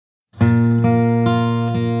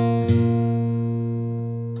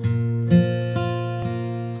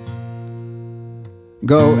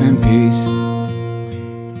Go in peace,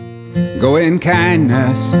 go in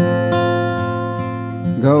kindness,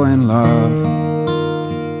 go in love,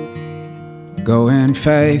 go in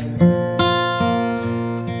faith.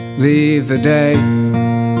 Leave the day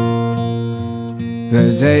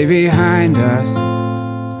behind us.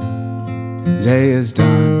 Day is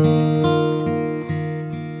done.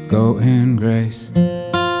 Go in grace.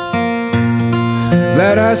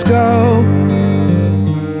 Let us go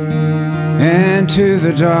into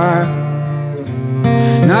the dark,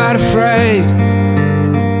 not afraid,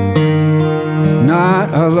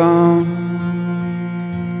 not alone.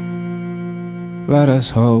 Let us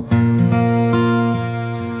hope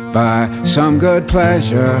by some good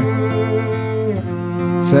pleasure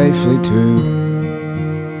safely to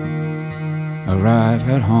arrive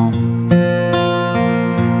at home.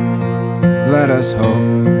 Let us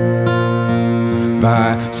hope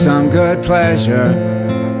by some good pleasure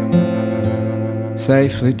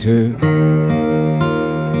safely to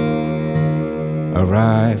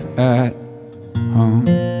arrive at home.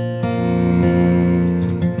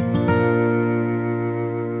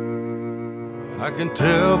 I can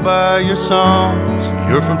tell by your songs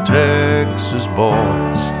you're from Texas,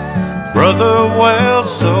 boys. Brother, well,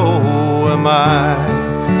 so am I.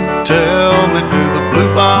 Tell me, do the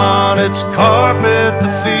bluebonnets carpet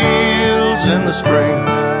the fields in the spring?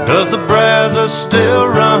 Does the Brazos still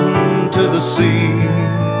run to the sea?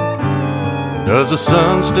 Does the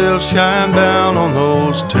sun still shine down on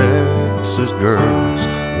those Texas girls?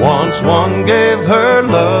 Once one gave her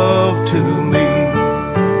love to me.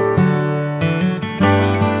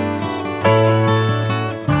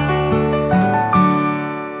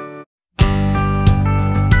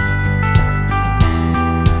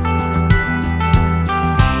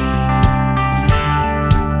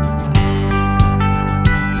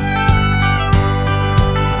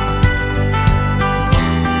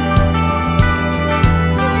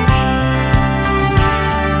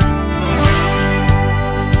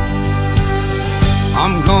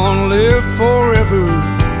 I'm gonna live forever.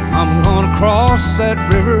 I'm gonna cross that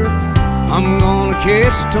river. I'm gonna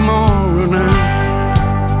kiss tomorrow night.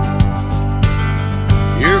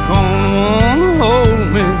 You're gonna wanna hold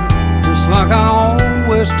me just like I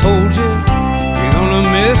always told you. You're gonna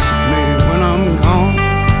miss me when I'm gone.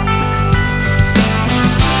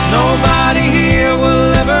 Nobody here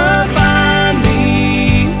will ever find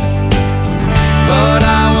me, but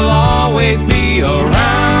I will always be around.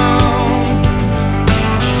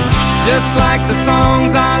 Just like the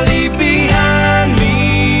songs I leave behind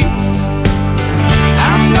me,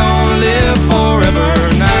 I'm gonna live forever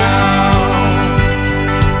now.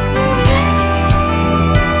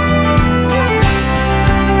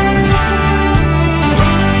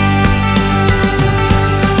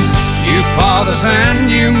 You fathers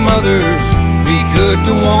and you mothers, be good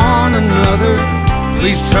to one another.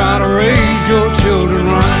 Please try to raise your children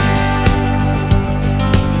right.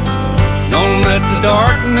 Don't let the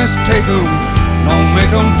darkness take them, don't make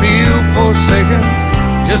them feel forsaken.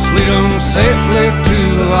 Just lead them safely to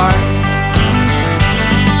the light.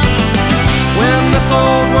 When this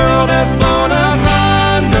old world has blown us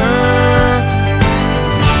under,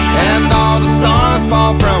 and all the stars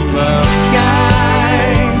fall from the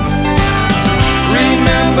sky,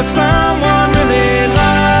 remember someone really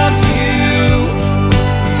loves you.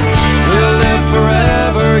 We'll live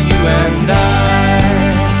forever, you and I.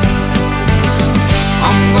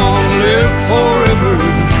 I'm gonna live forever.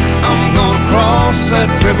 I'm gonna cross that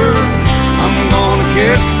river. I'm gonna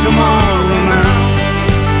kiss tomorrow now.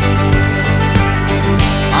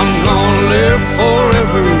 I'm gonna live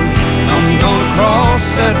forever. I'm gonna cross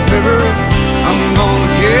that river. I'm gonna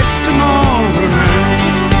kiss tomorrow now.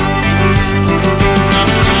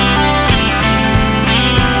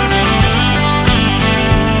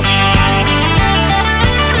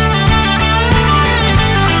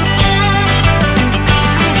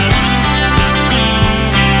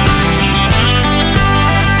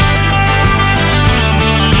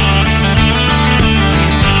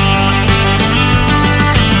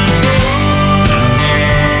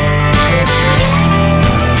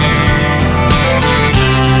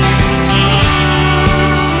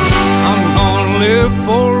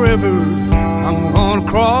 Forever, I'm gonna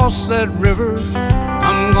cross that river.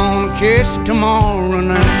 I'm gonna kiss tomorrow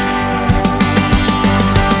night.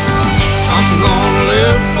 I'm gonna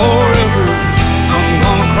live forever. I'm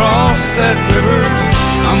gonna cross that river.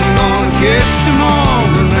 I'm gonna kiss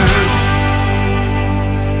tomorrow night.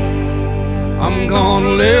 I'm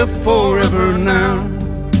gonna live forever now.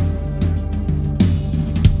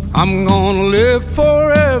 I'm gonna live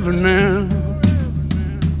forever now.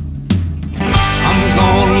 I'm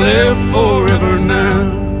gonna live forever now.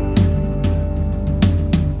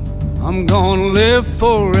 I'm gonna live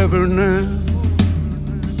forever now.